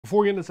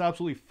Before we get into this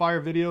absolutely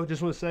fire video,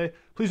 just want to say,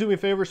 please do me a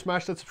favor,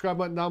 smash that subscribe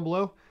button down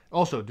below.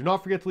 Also, do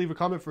not forget to leave a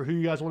comment for who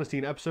you guys want to see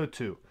in episode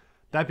 2.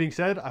 That being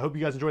said, I hope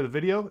you guys enjoy the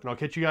video, and I'll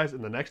catch you guys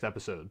in the next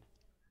episode.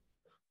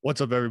 What's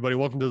up, everybody?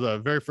 Welcome to the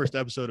very first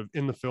episode of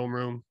In the Film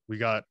Room. We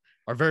got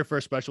our very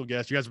first special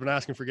guest. You guys have been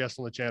asking for guests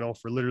on the channel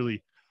for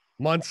literally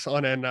months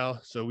on end now.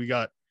 So we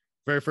got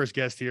very first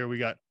guest here. We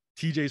got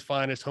TJ's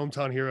finest,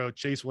 hometown hero,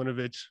 Chase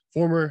Winovich,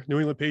 former New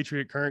England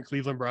Patriot, current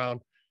Cleveland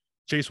Brown.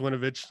 Chase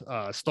Winovich,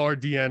 star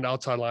DN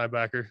outside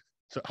linebacker.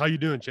 So how you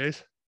doing,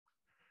 Chase?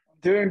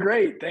 Doing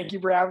great. Thank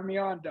you for having me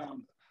on,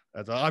 Dom.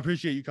 I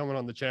appreciate you coming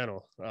on the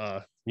channel.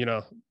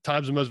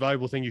 Time's the most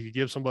valuable thing you could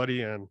give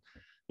somebody. And,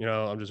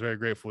 I'm just very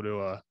grateful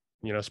to,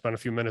 spend a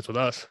few minutes with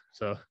us.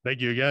 So thank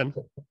you again.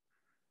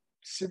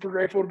 Super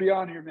grateful to be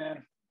on here,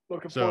 man.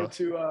 Looking forward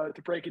to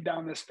breaking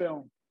down this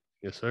film.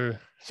 Yes, sir.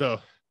 So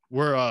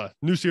we're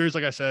new series,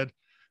 like I said.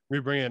 We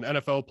bring in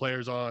NFL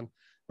players on,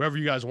 whoever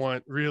you guys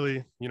want,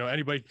 really.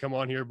 Anybody can come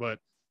on here, but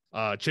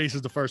Chase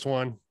is the first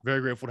one.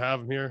 Very grateful to have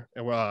him here.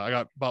 And I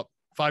got about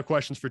 5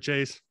 questions for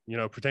Chase,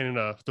 pertaining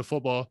to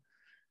football.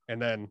 And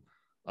then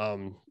we're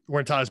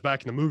going to tie us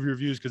back into movie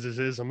reviews because this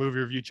is a movie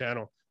review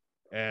channel.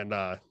 And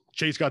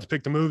Chase got to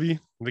pick the movie.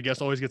 The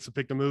guest always gets to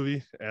pick the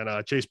movie.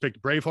 And Chase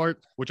picked Braveheart,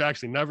 which I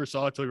actually never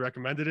saw until he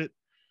recommended it.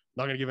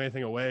 Not going to give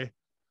anything away.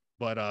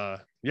 But,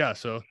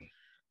 so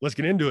let's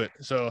get into it.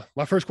 So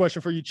my first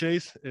question for you,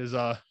 Chase, is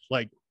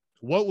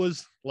what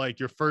was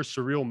your first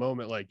surreal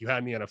moment you had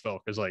in the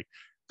NFL? Because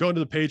going to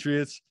the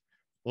Patriots,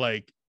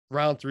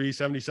 round 3,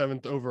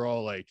 77th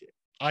overall,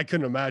 I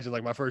couldn't imagine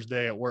my first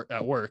day at work,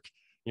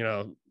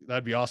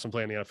 that'd be awesome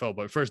playing the NFL.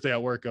 But first day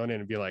at work going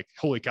in and be like,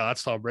 holy cow,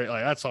 that's Tom Brady.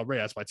 That's Tom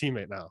Brady. That's my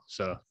teammate now.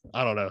 So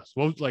I don't know.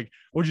 So what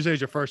would you say is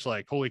your first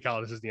holy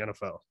cow, this is the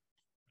NFL?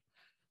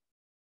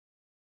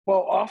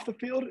 Well, off the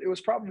field, it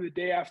was probably the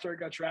day after I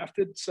got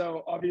drafted.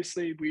 So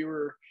obviously we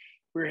were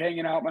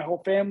hanging out. My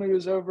whole family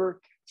was over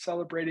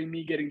celebrating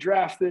me getting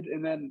drafted.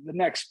 And then the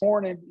next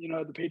morning,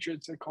 the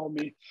Patriots had called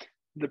me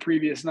the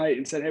previous night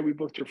and said, hey, we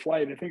booked your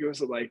flight. I think it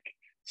was at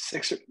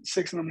 6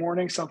 in the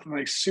morning,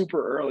 something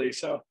super early.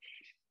 So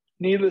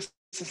needless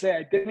to say,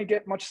 I didn't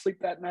get much sleep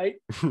that night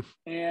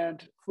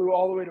and flew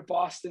all the way to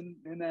Boston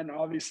and then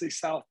obviously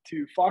south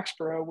to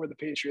Foxborough where the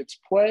Patriots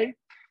play.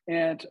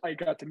 And I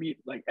got to meet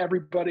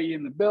everybody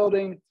in the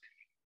building.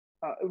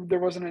 There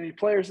wasn't any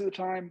players at the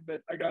time,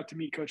 but I got to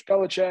meet Coach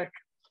Belichick.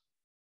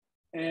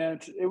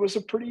 And it was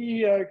a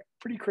pretty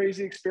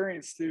crazy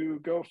experience to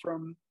go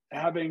from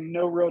having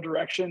no real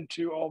direction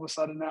to all of a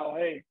sudden now,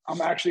 hey, I'm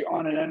actually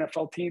on an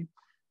NFL team.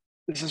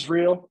 This is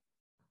real.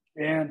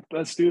 And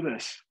let's do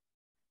this.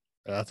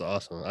 That's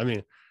awesome.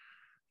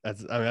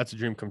 That's a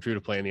dream come true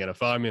to play in the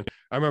NFL.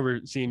 I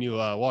remember seeing you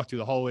walk through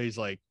the hallways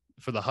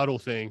for the huddle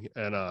thing.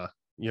 And,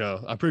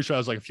 I'm pretty sure I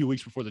was a few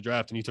weeks before the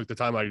draft and you took the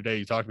time out of your day.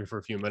 You talked to me for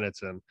a few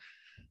minutes and,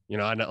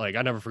 I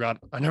never forgot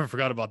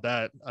about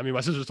that.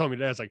 My sister was telling me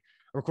today,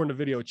 I'm recording a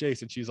video with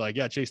Chase and she's like,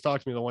 yeah, Chase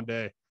talked to me the one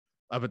day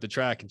up at the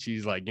track and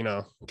she's like,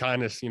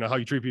 kindness, how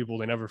you treat people,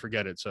 they never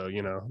forget it. So,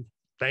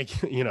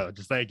 thank you,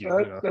 just thank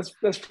you.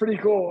 That's pretty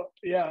cool.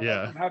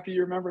 Yeah. I'm happy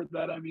you remembered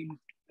that.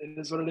 It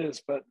is what it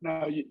is, but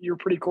no, you're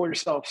pretty cool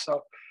yourself.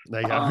 So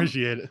I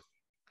appreciate it.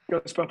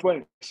 Goes both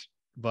ways.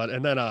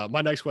 And then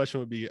my next question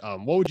would be,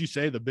 what would you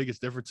say the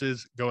biggest difference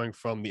is going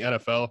from the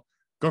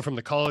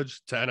the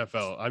college to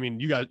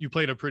NFL? You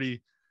played a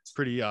pretty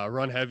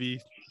run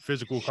heavy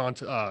physical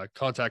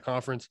contact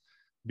conference,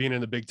 being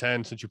in the Big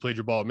Ten since you played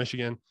your ball at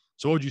Michigan.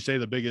 So what would you say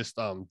the biggest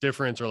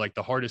difference or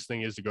the hardest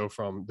thing is to go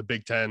from the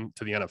Big Ten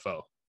to the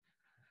NFL?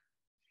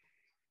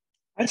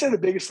 I'd say the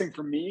biggest thing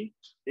for me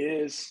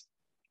is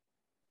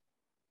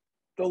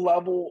the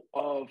level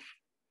of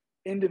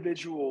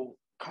individual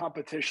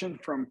competition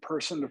from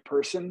person to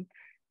person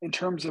in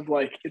terms of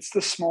it's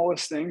the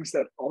smallest things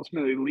that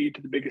ultimately lead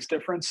to the biggest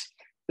difference.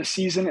 The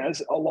season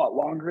is a lot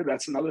longer.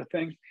 That's another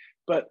thing.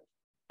 But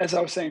as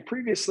I was saying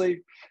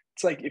previously,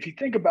 it's if you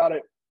think about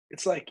it,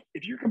 it's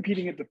if you're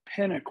competing at the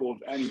pinnacle of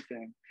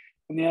anything,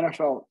 and the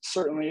NFL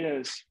certainly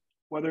is,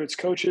 whether it's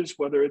coaches,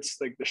 whether it's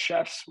the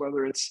chefs,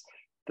 whether it's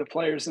the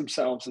players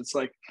themselves, it's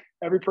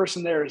every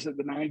person there is at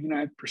the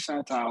 99th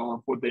percentile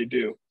of what they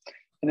do.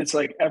 And it's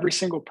every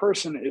single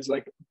person is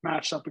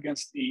matched up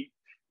against the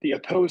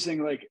opposing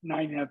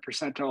 99th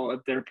percentile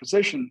at their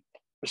position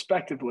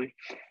respectively.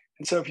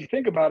 And so if you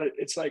think about it,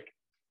 it's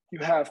you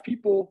have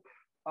people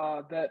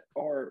that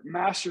are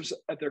masters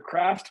at their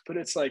craft, but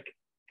it's the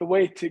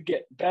way to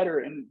get better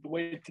and the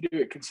way to do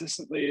it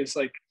consistently is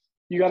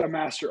you got to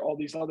master all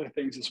these other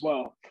things as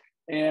well.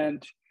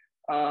 And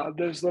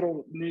those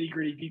little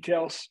nitty-gritty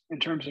details in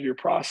terms of your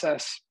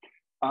process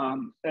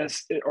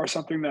are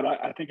something that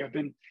I think I've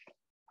been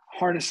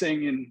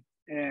harnessing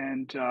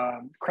and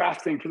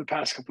crafting for the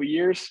past couple of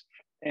years.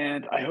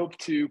 And I hope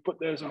to put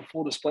those on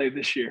full display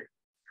this year.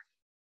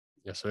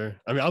 Yes, sir.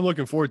 I'm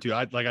looking forward to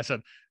it. Like I said,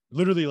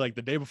 literally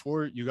the day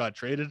before you got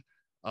traded,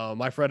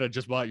 my friend had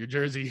just bought your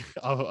jersey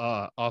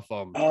off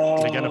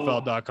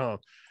NFL.com.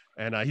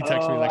 And he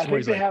texted me the next I morning. think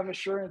He's they like, have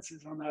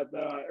assurances on that,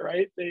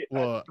 right?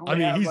 well, Don't I they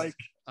mean, have like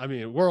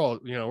we're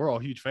all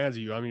huge fans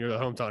of you. I mean, you're the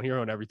hometown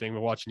hero and everything.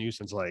 Been watching you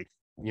since like,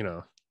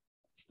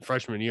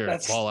 freshman year,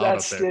 ball out that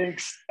up there.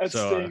 stinks. That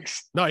So,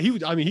 stinks. no,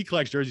 he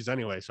collects jerseys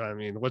anyway. So, I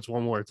mean, what's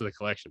one more to the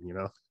collection,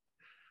 Yeah,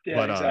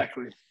 But,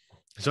 exactly.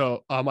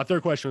 so my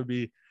third question would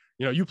be,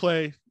 you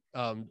play,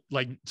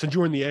 like since you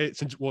were in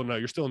no,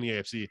 you're still in the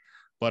AFC,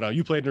 but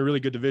you played in a really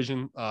good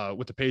division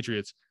with the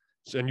Patriots,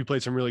 and you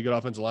played some really good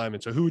offensive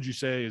linemen. So who would you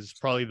say is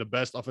probably the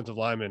best offensive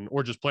lineman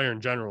or just player in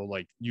general,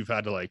 like you've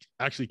had to like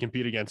actually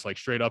compete against like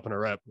straight up in a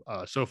rep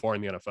so far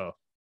in the NFL?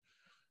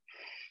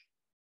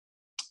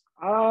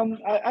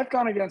 I've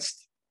gone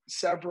against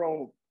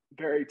several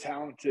very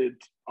talented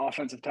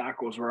offensive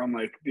tackles where I'm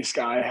like, this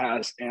guy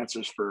has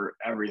answers for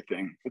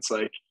everything. It's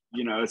like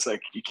you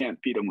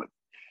can't beat him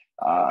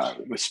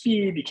with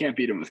speed. You can't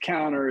beat him with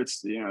counter.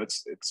 It's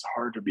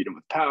hard to beat him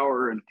with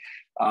power,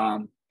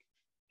 and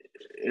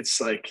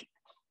it's like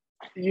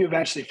you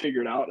eventually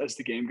figure it out as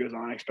the game goes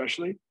on,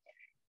 especially.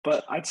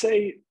 But I'd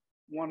say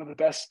one of the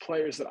best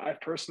players that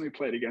I've personally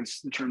played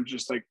against in terms of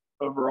just like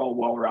overall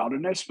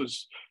well-roundedness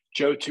was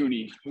Joe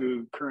Tooney,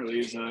 who currently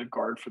is a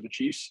guard for the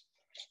Chiefs.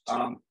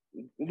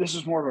 This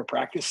is more of a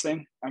practice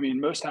thing. I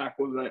mean, most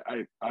tackles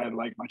I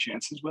like my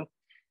chances with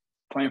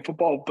playing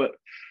football, but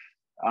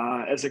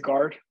as a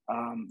guard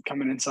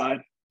coming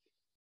inside,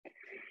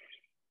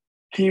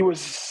 he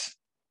has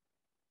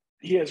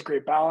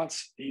great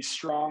balance. He's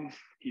strong.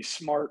 He's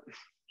smart.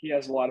 He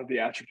has a lot of the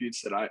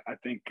attributes that I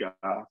think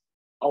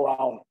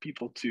allow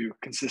people to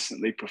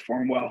consistently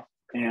perform well.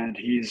 And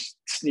he's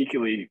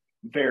sneakily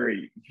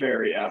very,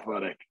 very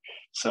athletic.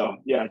 So,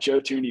 yeah, Joe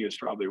Tooney is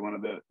probably one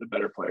of the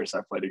better players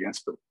I've played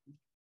against. But,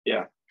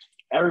 yeah,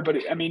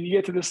 everybody – I mean, you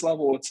get to this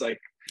level, it's like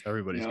 –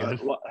 Everybody's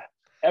good.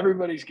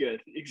 Everybody's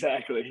good.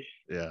 Exactly.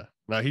 Yeah.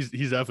 No, he's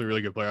definitely a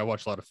really good player. I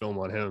watched a lot of film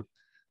on him.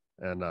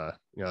 And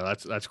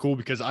that's cool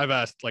because I've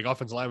asked like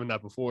offensive linemen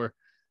that before,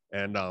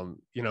 and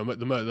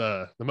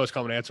the most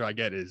common answer I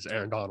get is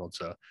Aaron Donald.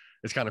 So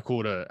it's kind of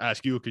cool to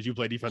ask you because you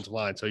play defensive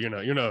line, so you're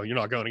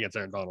not going against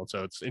Aaron Donald.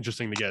 So it's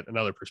interesting to get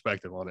another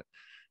perspective on it.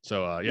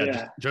 So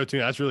just Joe Tooney,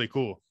 that's really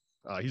cool.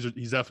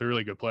 He's definitely a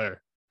really good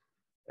player,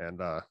 and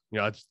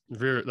that's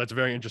a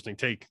very interesting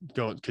take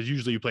going because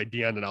usually you play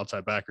D end and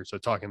outside backer. So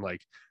talking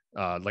like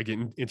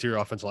interior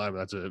offensive lineman,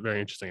 that's a very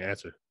interesting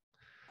answer.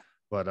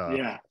 But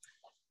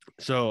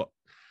so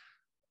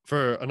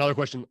for another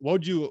question,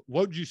 what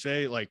would you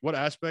say, like, what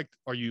aspect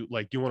are you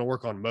like, do you want to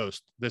work on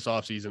most this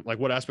offseason? Like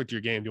what aspect of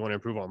your game do you want to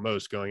improve on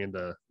most going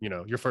into,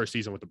 your first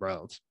season with the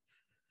Browns?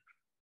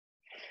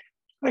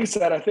 Like I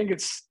said, I think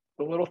it's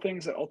the little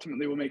things that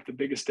ultimately will make the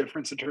biggest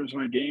difference in terms of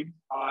my game.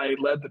 I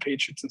led the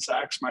Patriots in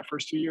sacks my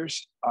first 2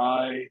 years.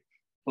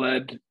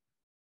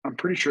 I'm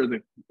pretty sure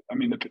the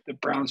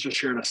Browns just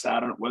shared a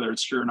stat on whether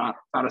it's true or not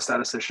a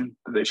statistician,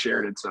 but they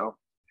shared it. So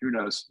who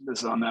knows? This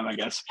is on them, I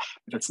guess,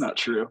 if it's not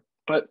true.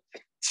 But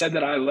said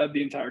that I led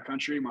the entire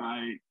country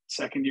my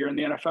second year in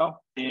the NFL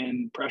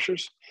in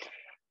pressures.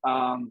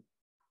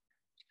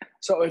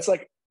 So it's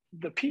like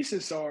the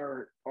pieces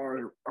are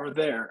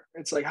there.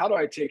 It's like, how do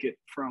I take it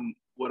from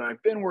what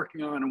I've been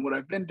working on and what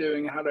I've been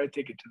doing, and how do I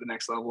take it to the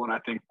next level? And I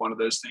think one of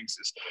those things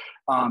is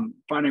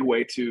finding a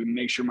way to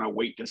make sure my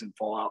weight doesn't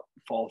fall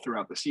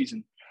throughout the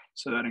season.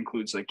 So that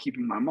includes like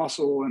keeping my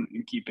muscle and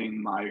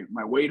keeping my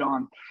weight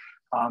on.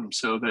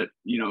 So that,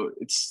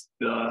 it's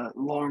the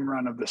long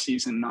run of the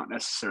season, not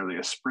necessarily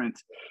a sprint.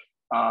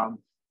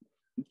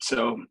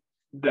 So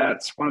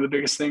that's one of the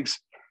biggest things.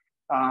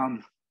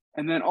 And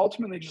then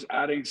ultimately just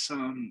adding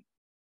some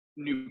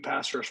new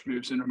pass rush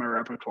moves into my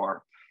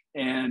repertoire.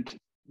 And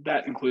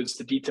that includes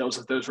the details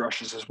of those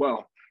rushes as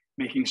well,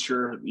 making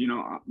sure,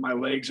 my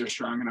legs are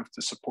strong enough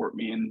to support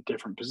me in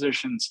different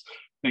positions,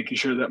 making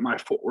sure that my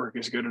footwork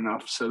is good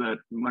enough so that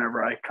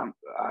whenever I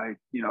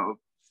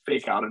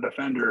fake out a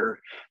defender,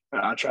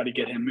 try to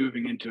get him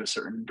moving into a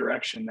certain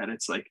direction, that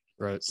it's like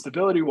right.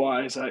 Stability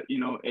wise,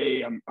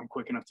 I'm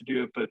quick enough to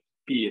do it, but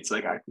B, it's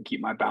like I can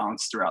keep my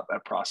balance throughout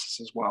that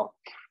process as well.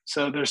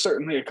 So there's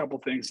certainly a couple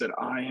things that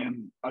I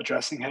am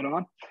addressing head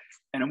on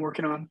and I'm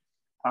working on.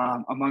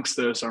 Amongst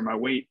those are my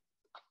weight,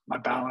 my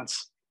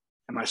balance,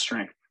 and my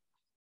strength.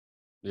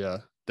 Yeah,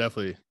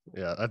 definitely.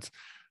 Yeah,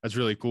 that's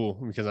really cool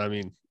because I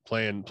mean,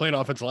 playing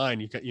offensive line,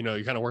 you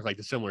kind of work like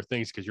the similar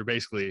things because you're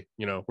basically,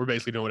 we're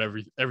basically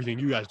doing everything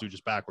you guys do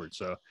just backwards.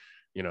 So,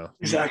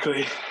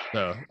 exactly.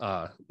 So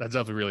that's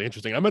definitely really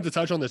interesting. I meant to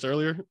touch on this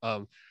earlier,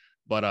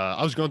 but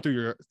I was going through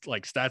your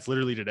like stats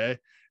literally today,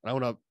 and I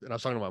went up and I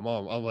was talking to my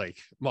mom. I'm like,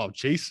 Mom,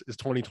 Chase's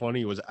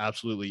 2020 was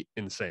absolutely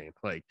insane.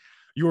 Like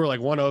you were like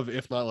one of,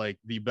 if not like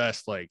the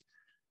best, like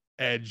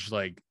edge,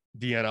 like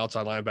DN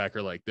outside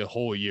linebacker, like the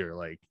whole year.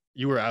 Like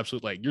you were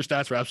absolutely like your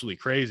stats were absolutely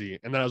crazy.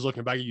 And then I was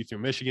looking back at you through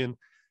Michigan,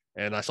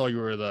 and I saw you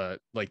were the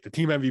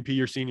team MVP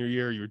your senior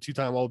year. You were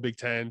 2-time All Big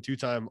Ten,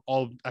 2-time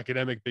All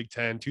Academic Big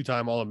Ten,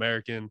 2-time All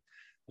American,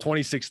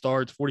 26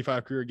 starts,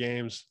 45 career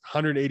games,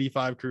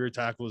 185 career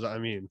tackles. I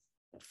mean,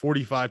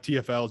 45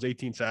 TFLs,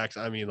 18 sacks.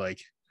 I mean,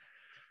 like,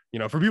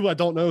 for people that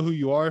don't know who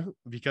you are,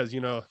 because,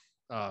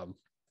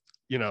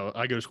 you know,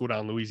 I go to school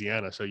down in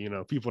Louisiana. So, you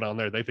know, people down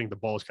there, they think the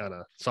ball's kind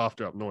of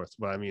softer up north.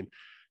 But I mean,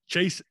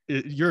 Chase,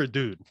 you're a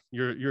dude.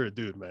 You're a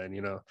dude, man.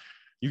 You know,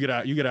 you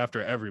get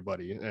after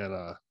everybody, and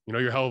you know,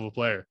 you're a hell of a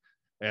player.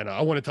 And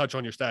I want to touch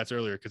on your stats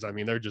earlier because I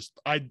mean,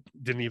 I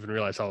didn't even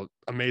realize how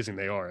amazing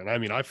they are. And I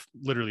mean, I've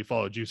literally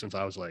followed you since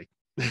I was like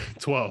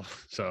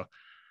 12. So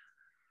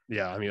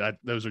yeah, I mean,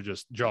 those are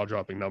just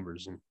jaw-dropping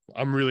numbers, and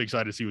I'm really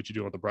excited to see what you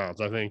do with the Browns.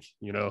 I think,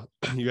 you know,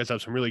 you guys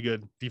have some really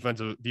good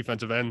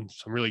defensive end,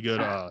 some really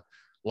good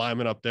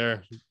linemen up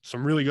there,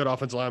 some really good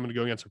offensive linemen to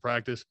go against in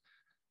practice,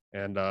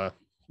 and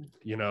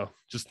you know,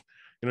 just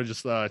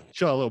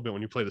chill a little bit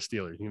when you play the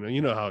Steelers.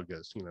 You know how it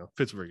goes. You know,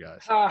 Pittsburgh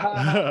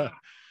guys.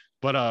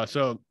 But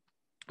so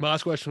my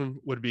last question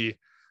would be, you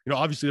know,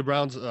 obviously the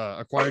Browns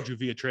acquired you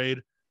via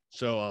trade,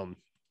 so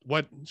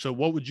what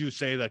would you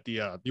say that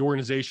the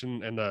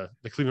organization and the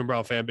Cleveland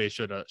Brown fan base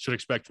should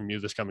expect from you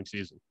this coming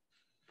season?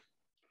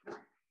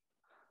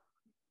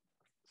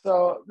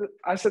 So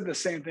I said the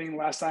same thing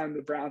last time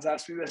the Browns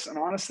asked me this, and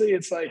honestly,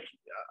 it's like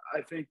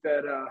I think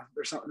that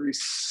there's something to be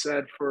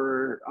said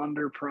for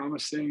under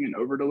promising and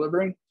over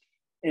delivering,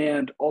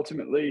 and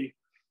ultimately,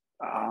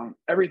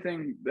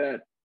 everything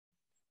that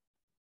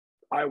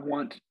I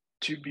want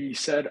to be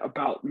said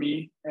about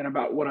me and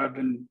about what I've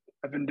been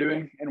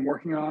doing and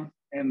working on,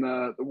 and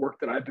the work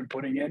that I've been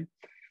putting in,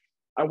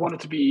 I want it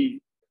to be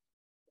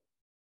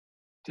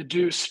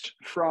deduced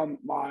from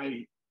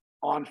my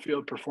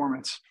on-field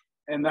performance.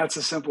 And that's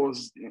as simple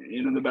as,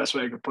 you know, the best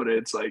way I could put it.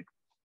 It's like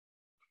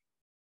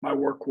my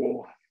work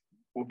will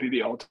be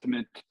the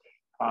ultimate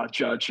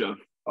judge of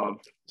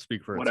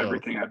speak for what itself.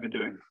 Everything I've been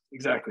doing.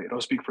 Exactly.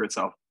 It'll speak for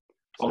itself.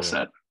 Well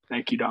said.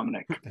 Thank you,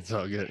 Dominic. It's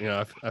all good. You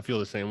know, I feel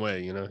the same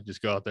way, you know,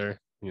 just go out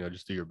there, you know,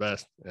 just do your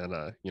best. And,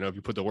 you know, if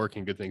you put the work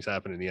in, good things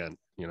happen in the end,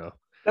 you know.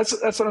 That's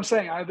what I'm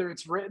saying. Either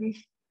it's written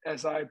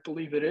as I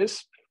believe it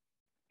is,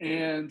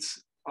 and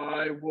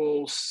I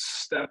will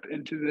step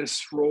into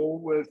this role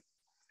with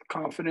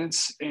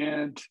confidence,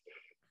 and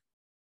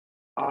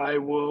I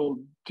will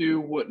do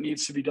what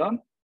needs to be done,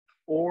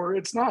 or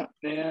it's not.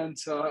 And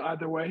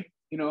either way,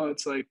 you know,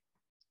 it's like,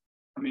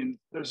 I mean,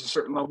 there's a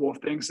certain level of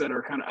things that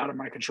are kind of out of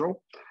my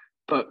control,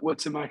 but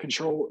what's in my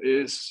control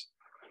is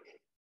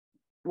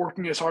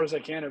working as hard as I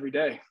can every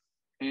day.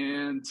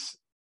 And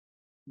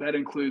that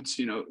includes,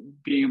 you know,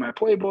 being in my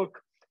playbook,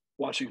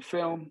 watching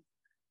film,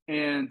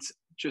 and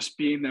just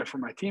being there for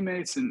my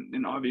teammates,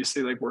 and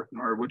obviously like working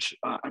hard, which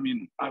I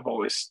mean, I've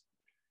always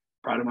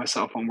prided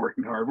myself on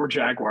working hard. We're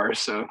Jaguars,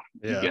 so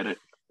you get it.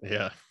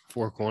 Yeah.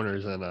 4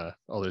 corners and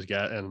all those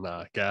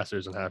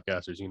gassers and half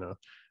gassers, you know,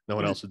 no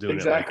one else is doing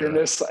exactly. it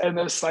like that. And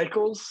those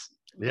cycles,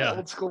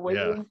 old school weight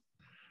room.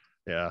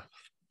 Yeah.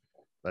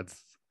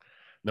 That's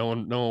no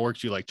one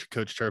works you like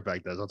Coach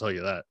Turpak does, I'll tell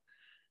you that.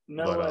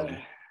 No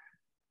way.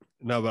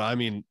 No, but I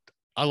mean,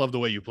 I love the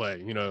way you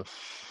play, you know,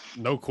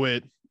 no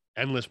quit,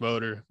 endless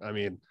motor. I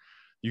mean,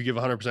 you give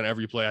 100%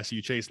 every play. I see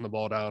you chasing the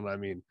ball down. I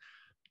mean,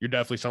 you're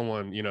definitely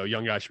someone, you know,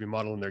 young guys should be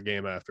modeling their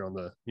game after on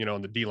the, you know,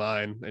 on the D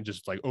line and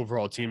just like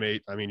overall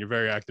teammate. I mean, you're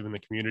very active in the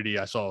community.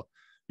 I saw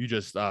you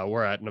just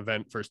were at an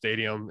event for a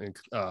stadium in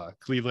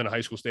Cleveland, a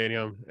high school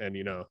stadium. And,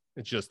 you know,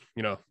 it's just,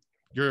 you know,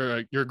 you're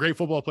a great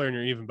football player and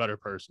you're an even better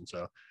person.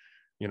 So,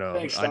 you know,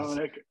 thanks,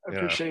 Dominic. I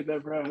appreciate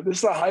that, bro. This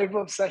is a hype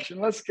up session.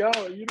 Let's go.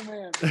 You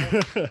the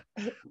man.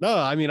 No,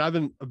 I mean, I've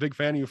been a big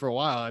fan of you for a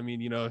while. I mean,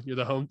 you know, you're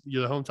the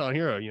hometown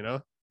hero, you know.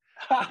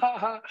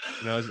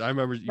 You know, I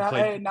remember you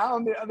played. Hey, now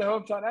I'm the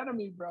hometown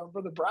enemy, bro,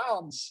 for the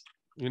Browns.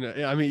 You know,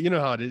 I mean, you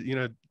know how it is. You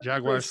know,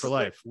 Jaguars for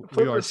life.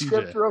 We are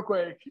TJ. Real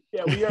quick,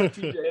 yeah, we are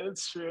TJ.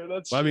 That's true.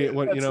 That's. I mean,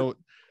 when you know,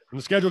 when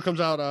the schedule comes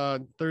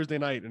out Thursday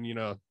night, and you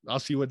know, I'll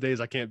see what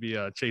days I can't be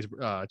a Chase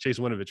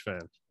Winovich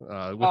fan.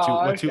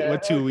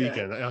 What two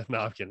weekend? No,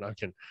 I'm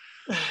kidding.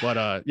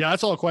 But yeah,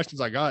 that's all the questions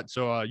I got.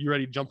 So you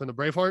ready to jump into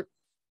Braveheart?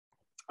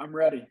 I'm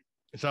ready.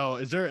 So,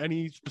 is there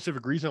any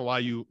specific reason why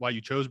you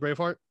chose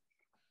Braveheart?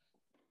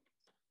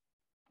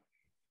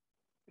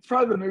 It's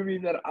probably the movie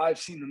that I've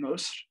seen the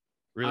most.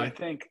 Really? I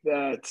think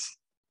that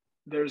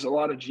there's a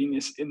lot of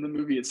genius in the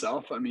movie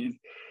itself. I mean,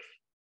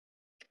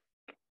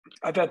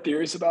 I've had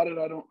theories about it.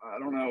 I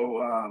don't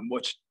know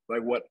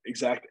what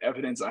exact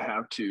evidence I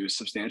have to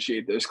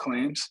substantiate those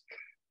claims,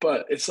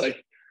 but it's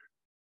like,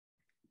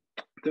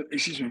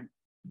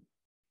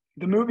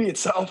 the movie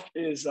itself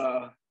is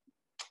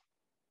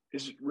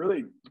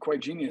really quite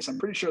genius. I'm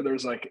pretty sure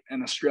there's like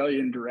an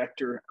Australian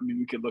director. I mean,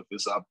 we could look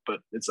this up, but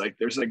it's like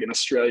there's like an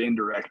Australian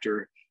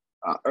director,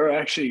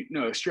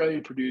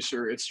 Australian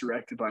producer. It's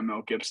directed by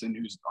Mel Gibson,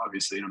 who's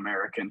obviously an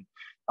American,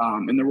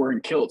 and they're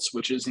wearing kilts,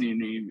 which isn't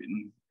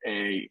even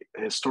a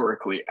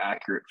historically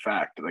accurate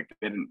fact. Like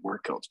they didn't wear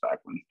kilts back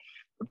when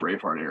the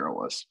Braveheart era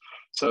was.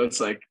 So it's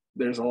like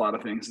there's a lot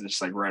of things that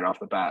just like right off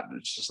the bat,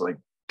 it's just like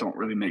don't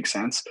really make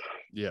sense.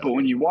 Yeah. But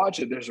when you watch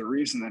it, there's a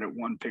reason that it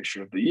won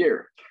Picture of the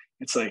Year.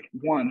 It's like,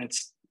 one,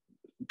 it's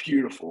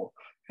beautiful,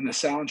 and the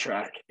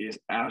soundtrack is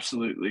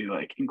absolutely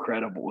like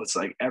incredible. It's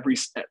like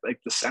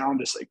the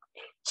sound is like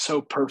so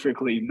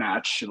perfectly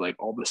matched to like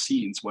all the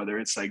scenes, whether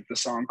it's like the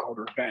song called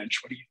Revenge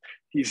when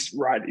he he's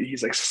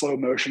like slow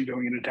motion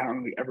going into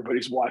town, like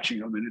everybody's watching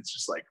him, and it's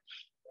just like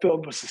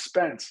filled with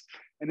suspense.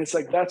 And it's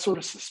like that sort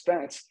of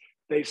suspense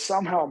they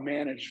somehow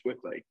managed with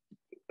like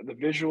the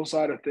visual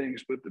side of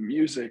things, with the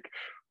music,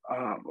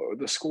 or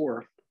the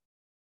score,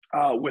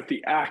 with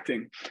the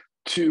acting,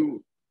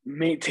 to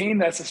maintain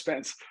that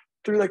suspense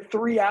through like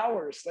 3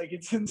 hours. Like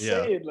it's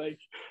insane. Like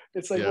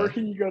it's like, where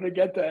can you go to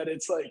get that?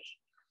 It's like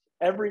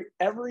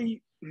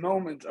every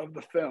moment of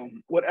the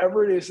film,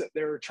 whatever it is that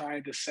they're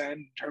trying to send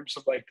in terms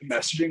of like the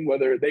messaging,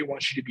 whether they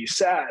want you to be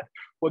sad,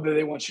 whether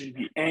they want you to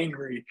be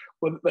angry,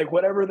 like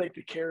whatever like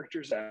the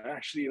characters are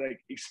actually like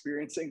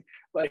experiencing,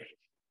 like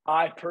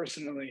I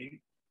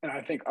personally, and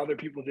I think other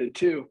people did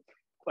too,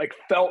 like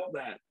felt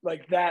that.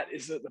 Like that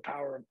is the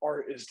power of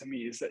art, is to me,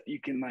 is that you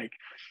can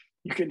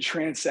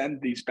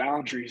transcend these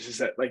boundaries, is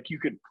that like you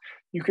could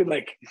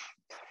like,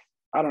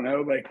 I don't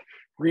know, like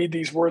read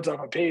these words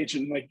off a page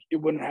and like it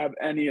wouldn't have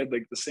any of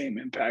like the same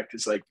impact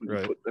as like when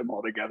you put them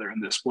all together in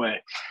this way.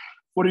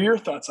 What are your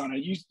thoughts on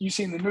it? You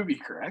seen the movie,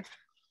 correct?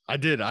 I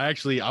did. I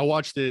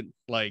watched it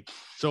like,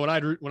 so when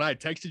I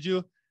texted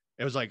you,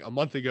 it was like a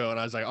month ago, and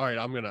I was like, all right,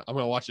 I'm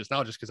gonna watch this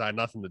now just because I had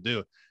nothing to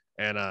do.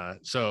 And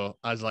so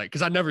I was like,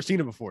 because I'd never seen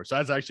it before, so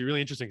that's actually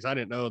really interesting, because I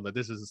didn't know that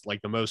this is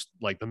like the most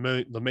like the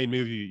main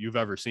movie you've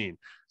ever seen.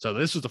 So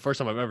this was the first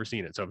time I've ever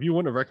seen it. So if you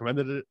wouldn't have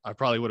recommended it, I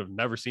probably would have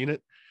never seen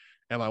it.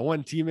 And my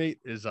one teammate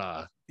is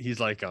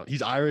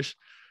he's Irish,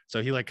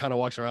 so he like kind of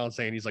walks around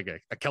saying he's like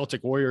a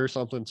Celtic warrior or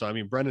something. So I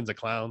mean, Brennan's a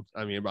clown.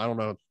 I mean, I don't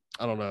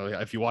know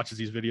if he watches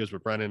these videos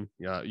with Brennan.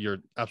 Yeah, you're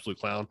an absolute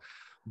clown.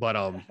 But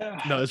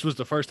no, this was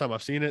the first time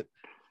I've seen it,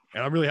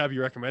 and I'm really happy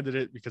you recommended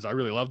it, because I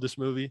really love this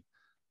movie.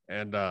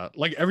 And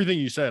like everything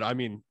you said, I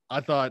mean,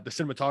 I thought the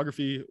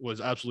cinematography was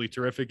absolutely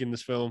terrific in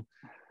this film.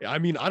 I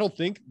mean, I don't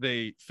think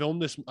they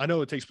filmed this. I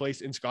know it takes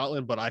place in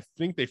Scotland, but I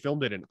think they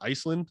filmed it in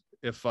Iceland,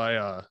 if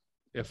I'm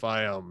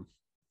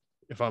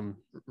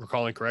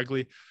recalling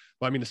correctly.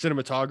 But I mean, the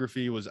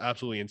cinematography was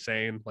absolutely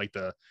insane. Like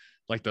the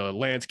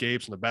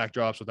landscapes and the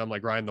backdrops with them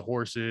like riding the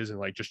horses and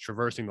like just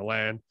traversing the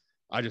land.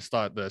 I just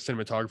thought the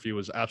cinematography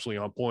was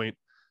absolutely on point.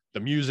 The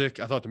music,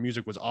 I thought the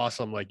music was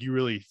awesome. Like you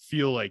really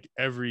feel like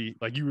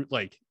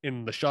like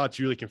in the shots,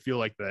 you really can feel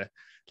like the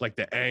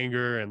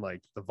anger and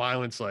like the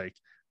violence. Like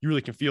you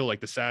really can feel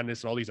like the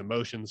sadness and all these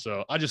emotions.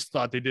 So I just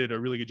thought they did a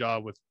really good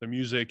job with the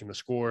music and the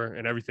score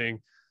and everything.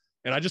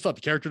 And I just thought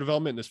the character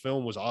development in this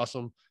film was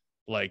awesome.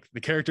 Like the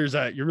characters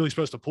that you're really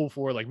supposed to pull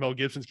for, like Mel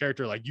Gibson's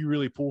character, like you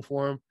really pull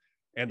for him.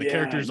 And the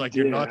characters like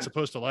you're not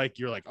supposed to like,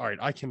 you're like, all right,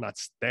 I cannot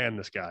stand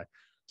this guy.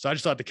 So I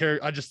just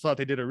thought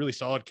they did a really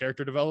solid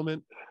character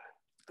development.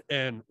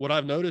 And what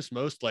I've noticed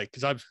most, like,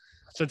 because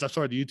since I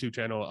started the YouTube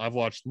channel, I've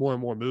watched more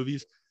and more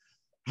movies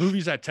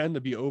that tend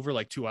to be over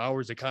like 2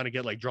 hours. They kind of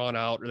get like drawn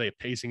out, or they have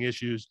pacing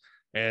issues.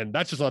 And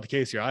that's just not the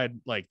case here.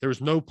 There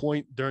was no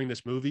point during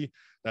this movie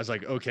that's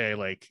like, okay,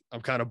 like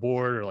I'm kind of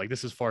bored, or like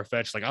this is far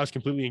fetched. Like I was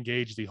completely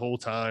engaged the whole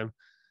time.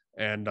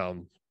 And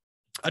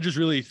I just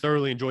really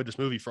thoroughly enjoyed this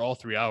movie for all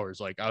 3 hours.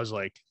 Like I was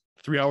like,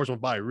 3 hours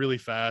went by really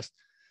fast.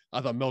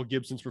 I thought Mel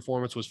Gibson's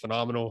performance was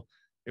phenomenal.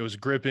 It was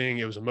gripping.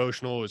 It was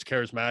emotional. It was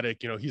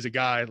charismatic. You know, he's a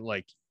guy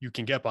like you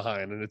can get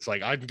behind. And it's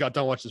like, I got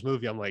done watching this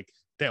movie. I'm like,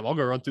 damn, I'll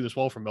go run through this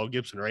wall for Mel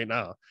Gibson right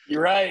now.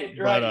 You're right.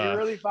 You're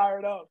really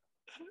fired up.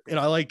 And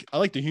I like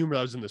the humor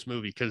that was in this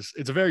movie, because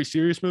it's a very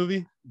serious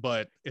movie,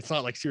 but it's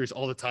not like serious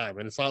all the time.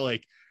 And it's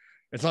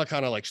not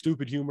kind of like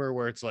stupid humor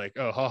where it's like,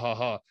 oh, ha, ha,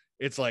 ha.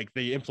 It's like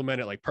they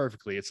implement it like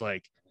perfectly. It's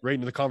like right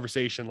into the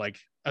conversation. Like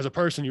as a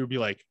person, you would be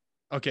like,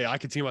 okay, I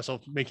could see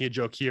myself making a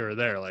joke here or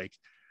there. Like,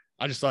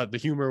 I just thought the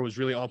humor was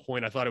really on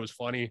point. I thought it was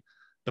funny.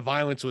 The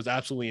violence was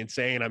absolutely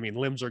insane. I mean,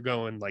 limbs are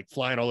going like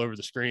flying all over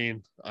the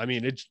screen. I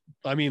mean,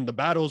 the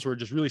battles were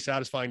just really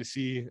satisfying to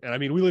see. And I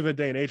mean, we live in a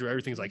day and age where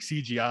everything's like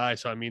CGI.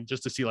 So, I mean,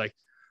 just to see like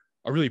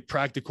a really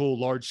practical,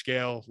 large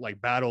scale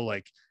like battle,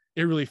 like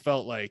it really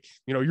felt like,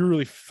 you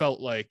really felt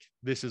like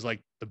this is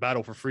like the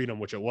battle for freedom,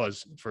 which it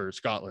was for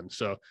Scotland.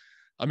 So,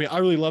 I mean, I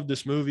really loved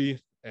this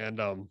movie. And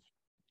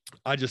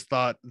I just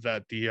thought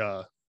that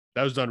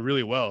that was done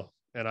really well.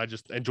 And I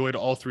just enjoyed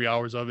all 3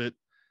 hours of it.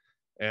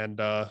 And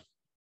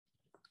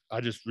I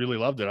just really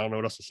loved it. I don't know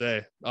what else to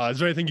say. Is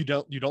there anything you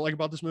don't like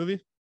about this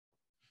movie?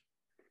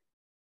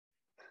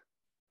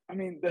 I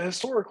mean, the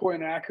historical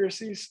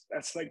inaccuracies,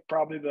 that's like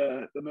probably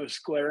the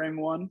most glaring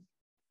one.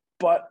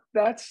 But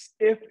that's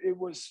if it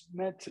was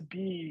meant to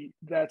be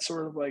that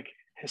sort of like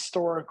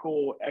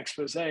historical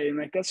expose. And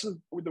like that's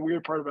what the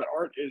weird part about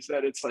art is,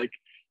 that it's like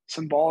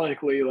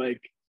symbolically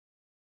like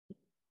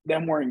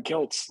them wearing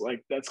kilts,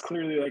 like that's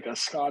clearly like a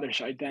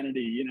Scottish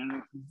identity,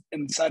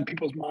 inside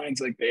people's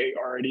minds, like they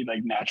already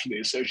like naturally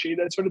associate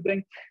that sort of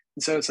thing.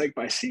 And so it's like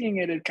by seeing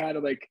it, it kind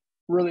of like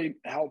really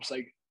helps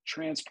like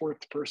transport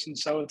the person.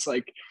 So it's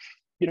like,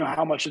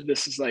 how much of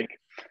this is like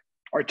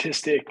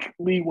artistic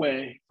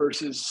leeway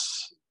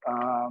versus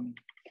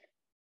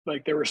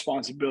like their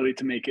responsibility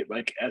to make it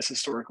like as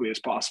historically as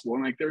possible.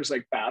 And like there's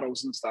like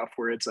battles and stuff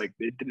where it's like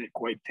it didn't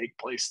quite take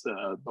place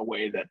the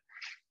way that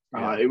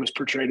it was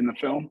portrayed in the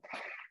film.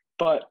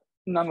 But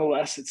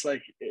nonetheless, it's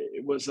like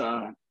it was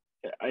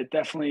it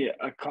definitely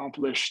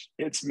accomplished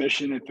its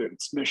mission if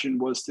its mission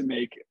was to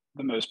make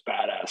the most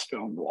badass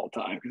film of all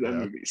time, because that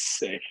movie's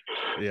sick.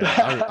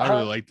 Yeah, I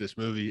really like this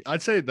movie.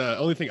 I'd say the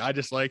only thing I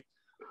disliked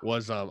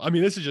was I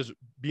mean, this is just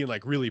being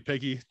like really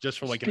picky, just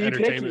from like an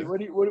entertainment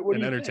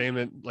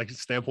entertainment like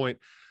standpoint.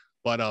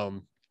 But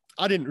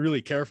I didn't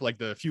really care for like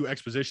the few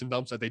exposition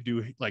dumps that they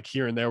do like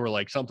here and there, where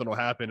like something will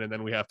happen and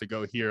then we have to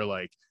go hear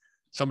like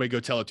somebody go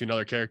tell it to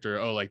another character,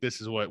 oh, like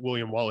this is what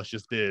William Wallace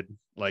just did,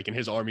 like, and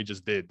his army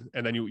just did,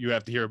 and then you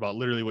have to hear about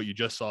literally what you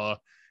just saw,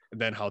 and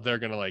then how they're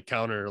gonna like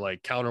counter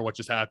what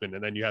just happened,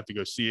 and then you have to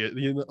go see it.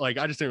 Like,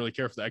 I just didn't really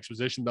care for the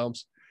exposition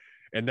dumps.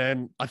 And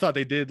then I thought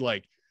they did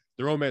like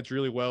the romance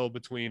really well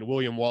between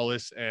William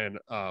Wallace and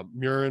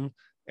Murin.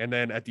 And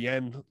then at the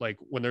end, like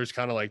when there's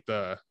kind of like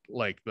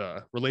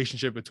the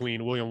relationship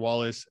between William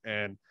Wallace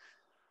and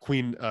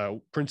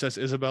Princess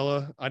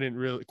Isabella,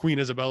 Queen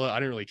Isabella, I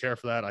didn't really care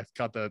for that. I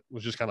thought that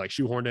was just kind of like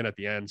shoehorned in at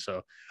the end.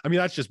 So I mean,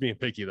 that's just being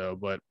picky though.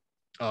 But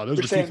those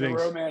are two things. The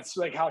romance,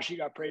 like how she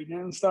got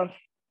pregnant and stuff.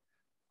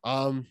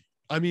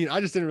 I mean,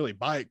 I just didn't really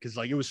buy it because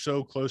like it was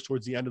so close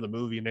towards the end of the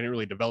movie, and they didn't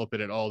really develop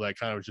it at all. That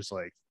kind of was just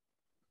like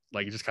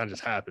it just kind of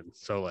just happened.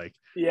 So like,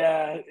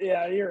 yeah,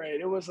 you're right.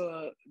 It was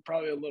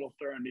probably a little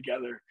thrown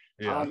together.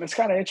 Yeah. It's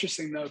kind of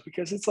interesting though,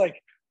 because it's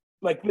like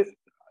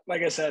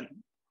I said,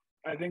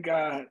 I think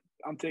I'm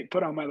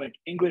put on my like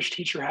English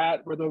teacher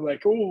hat, where they're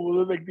like, oh,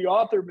 like the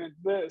author meant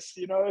this,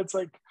 it's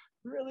like,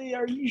 really,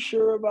 are you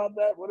sure about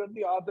that? What if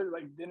the author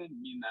like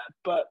didn't mean that?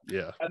 But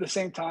yeah, at the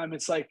same time,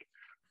 it's like,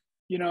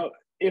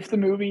 if the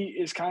movie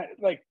is kind of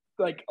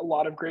like a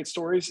lot of great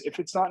stories, if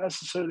it's not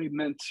necessarily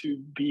meant to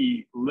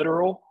be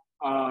literal,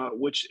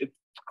 which it's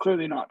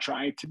clearly not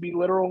trying to be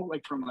literal,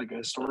 like from like a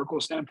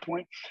historical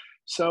standpoint.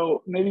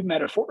 So maybe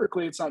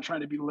metaphorically, it's not trying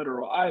to be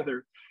literal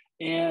either.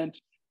 And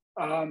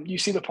you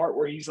see the part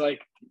where he's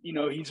like,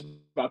 he's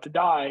about to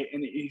die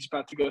and he's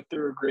about to go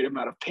through a great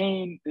amount of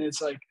pain. And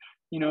it's like,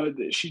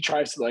 she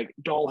tries to like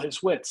dull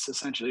his wits,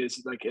 essentially.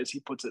 It's like, as he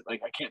puts it,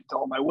 like, I can't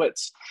dull my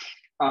wits,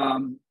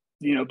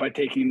 by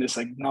taking this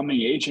like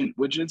numbing agent,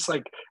 which it's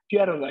like, if you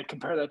had to like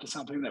compare that to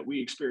something that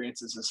we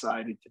experience in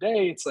society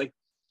today, it's like,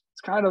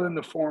 it's kind of in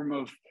the form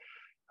of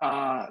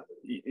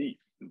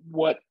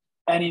what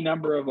any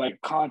number of like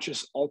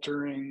conscious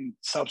altering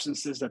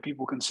substances that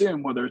people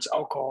consume, whether it's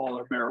alcohol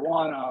or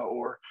marijuana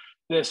or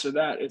this or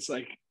that. It's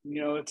like,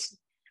 it's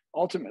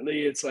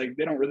ultimately, it's like,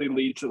 they don't really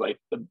lead to like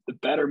the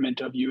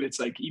betterment of you. It's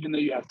like, even though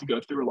you have to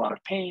go through a lot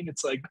of pain,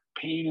 it's like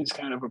pain is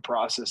kind of a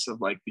process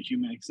of like the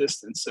human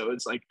existence. So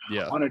it's like,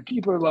 on a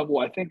deeper level,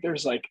 I think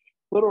there's like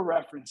little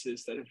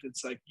references that if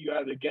it's like, you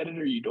either get it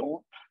or you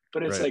don't,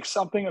 but it's like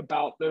something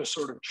about those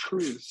sort of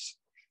truths,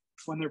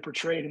 when they're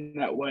portrayed in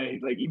that way,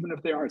 like even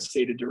if they aren't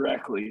stated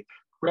directly,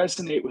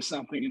 resonate with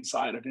something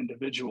inside of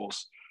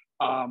individuals.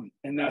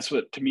 And that's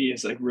what to me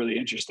is like really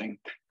interesting.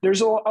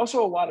 There's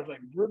also a lot of like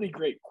really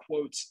great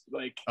quotes,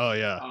 like, oh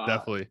yeah,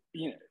 definitely,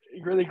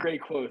 really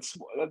great quotes.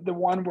 The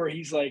one where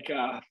he's like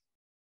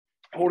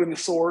holding the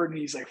sword and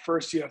he's like,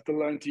 first you have to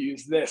learn to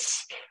use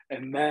this,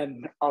 and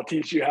then I'll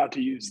teach you how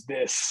to use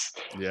this.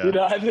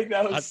 Yeah, I think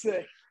that was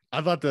sick.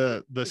 I thought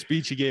the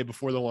speech he gave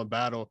before the one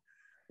battle,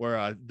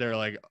 where they're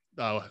like,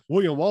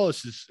 William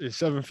Wallace is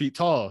 7 feet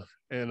tall,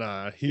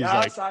 and he's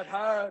yes, like, I've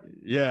heard.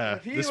 Yeah,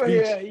 if he were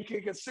here, he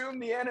could consume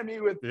the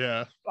enemy with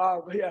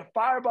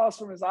fireballs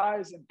from his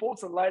eyes and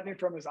bolts of lightning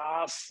from his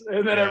ass,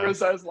 and then everyone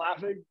starts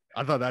laughing.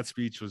 I thought that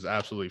speech was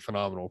absolutely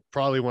phenomenal.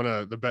 Probably one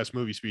of the best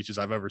movie speeches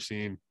I've ever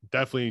seen.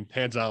 Definitely,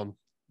 hands down,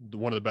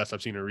 one of the best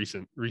I've seen in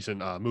recent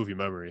movie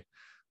memory.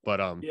 But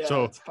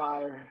so it's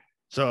fire.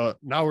 So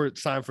now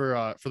it's time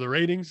for the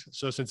ratings.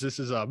 So since this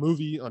is a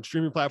movie on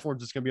streaming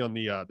platforms, it's gonna be on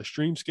the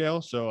stream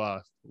scale.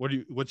 So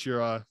what's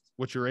your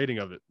rating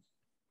of it?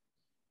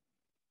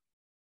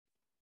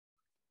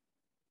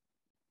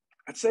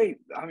 I'd say,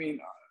 I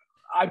mean,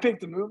 I picked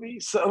the movie,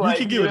 so you like,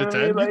 can give it a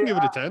 10. You can give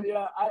it a 10.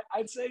 Yeah,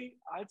 I'd say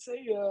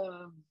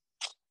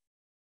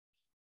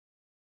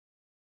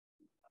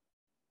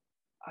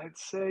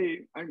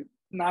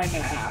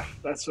 9.5.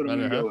 That's what I'm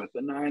gonna go with. The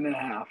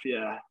 9.5.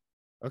 Yeah.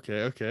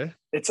 Okay.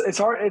 It's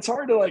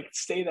hard to like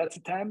say that's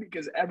a 10,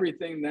 because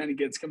everything then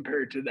gets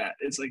compared to that.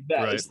 It's like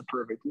that is the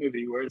perfect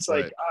movie, where it's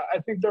like, I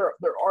think there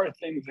are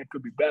things that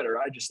could be better.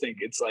 I just think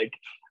it's like,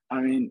 I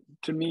mean,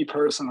 to me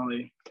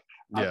personally,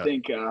 I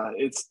think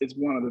it's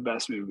one of the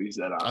best movies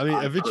that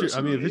if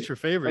it's your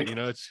favorite, like,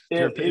 it's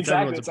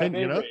everyone's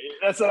opinion,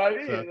 That's what I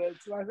mean.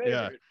 That's my favorite.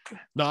 Yeah.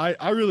 No,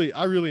 I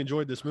really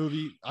enjoyed this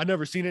movie. I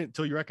never seen it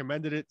until you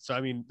recommended it. So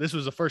I mean, this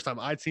was the first time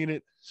I'd seen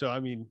it. So I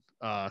mean,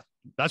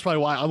 that's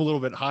probably why I'm a little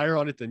bit higher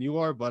on it than you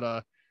are. But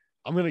I'm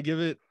gonna give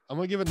it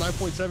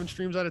 9.7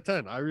 streams out of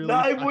 10.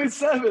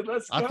 9.7.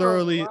 Let's go. I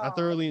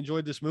thoroughly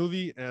enjoyed this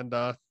movie, and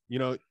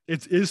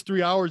it is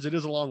 3 hours. It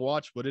is a long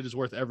watch, but it is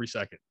worth every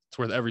second. It's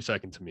worth every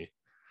second to me.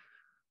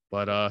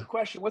 But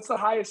question: What's the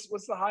highest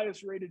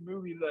rated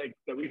movie like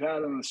that we've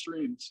had on the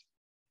streams?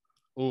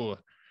 Oh,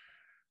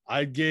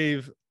 I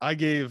gave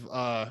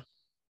the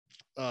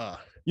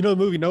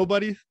movie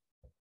Nobody.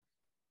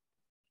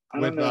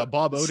 with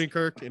Bob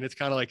Odenkirk, and it's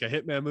kind of like a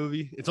hitman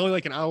movie. It's only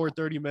like an hour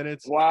 30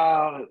 minutes.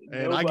 Wow,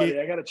 and I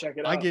gotta check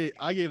it out.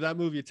 I gave that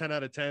movie a 10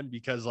 out of 10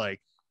 because, like,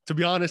 to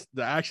be honest,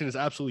 the action is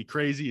absolutely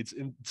crazy.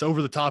 It's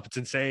over the top. It's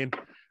insane.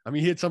 I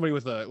mean, he hit somebody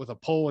with a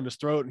pole in his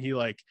throat, and he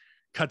like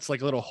cuts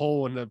like a little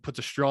hole and then puts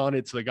a straw in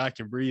it so the guy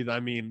can breathe. I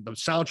mean, the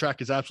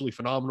soundtrack is absolutely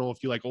phenomenal.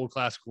 If you like old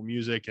classical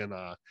music and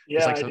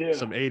yeah, like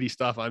some 80s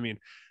stuff. I mean,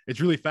 it's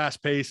really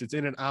fast paced. It's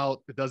in and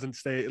out. It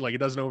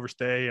doesn't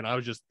overstay. And I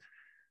was just,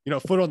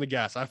 foot on the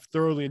gas. I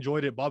thoroughly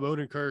enjoyed it. Bob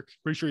Odenkirk,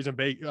 pretty sure he's in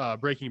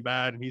Breaking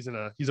Bad, and he's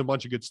a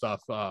bunch of good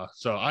stuff.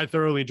 So I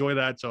thoroughly enjoy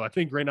that. So I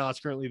think right now it's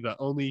currently the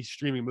only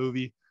streaming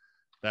movie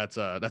that's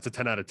a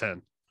 10 out of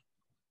 10.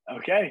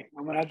 Okay,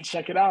 I'm gonna have to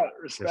check it out.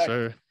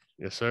 Respect.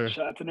 Yes, sir.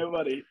 Shout out to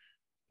nobody.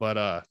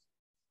 But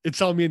it's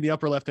telling me in the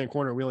upper left-hand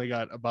corner we only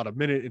got about a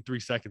minute and 3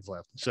 seconds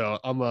left. So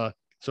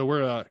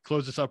we're gonna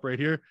close this up right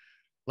here.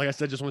 Like I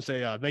said, just want to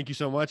say thank you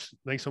so much.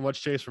 Thanks so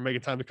much, Chase, for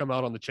making time to come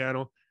out on the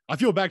channel. I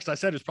feel bad because I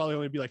said it's probably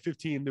only be like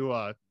 15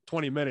 to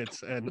 20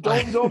 minutes, and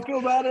don't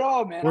feel bad at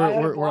all, man.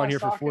 We're on here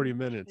for 40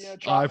 minutes.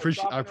 I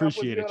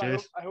appreciate it,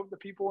 Chase. I hope the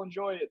people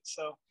enjoy it.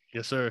 So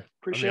yes, sir.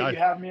 Appreciate you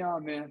having me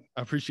on, man.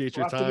 I appreciate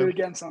your time. We'll have to do it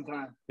again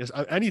sometime. Yes,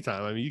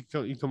 anytime. I mean,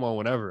 you come on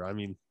whenever. I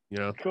mean,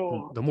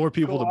 cool. The more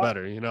people, the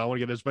better. I want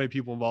to get as many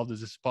people involved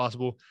as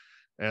possible.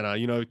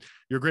 And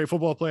you're a great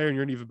football player, and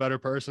you're an even better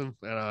person.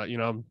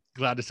 And I'm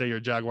glad to say you're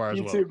a Jaguar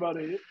as well. You too,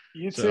 buddy.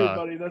 You too,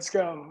 buddy. Let's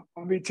go.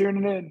 I'm gonna be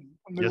tuning in.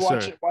 I'm gonna be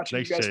watching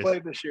you guys play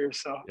this year.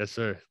 So yes,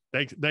 sir.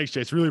 Thanks,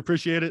 Chase. Really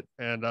appreciate it.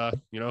 And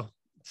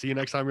see you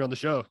next time you're on the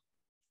show.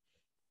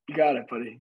 You got it, buddy.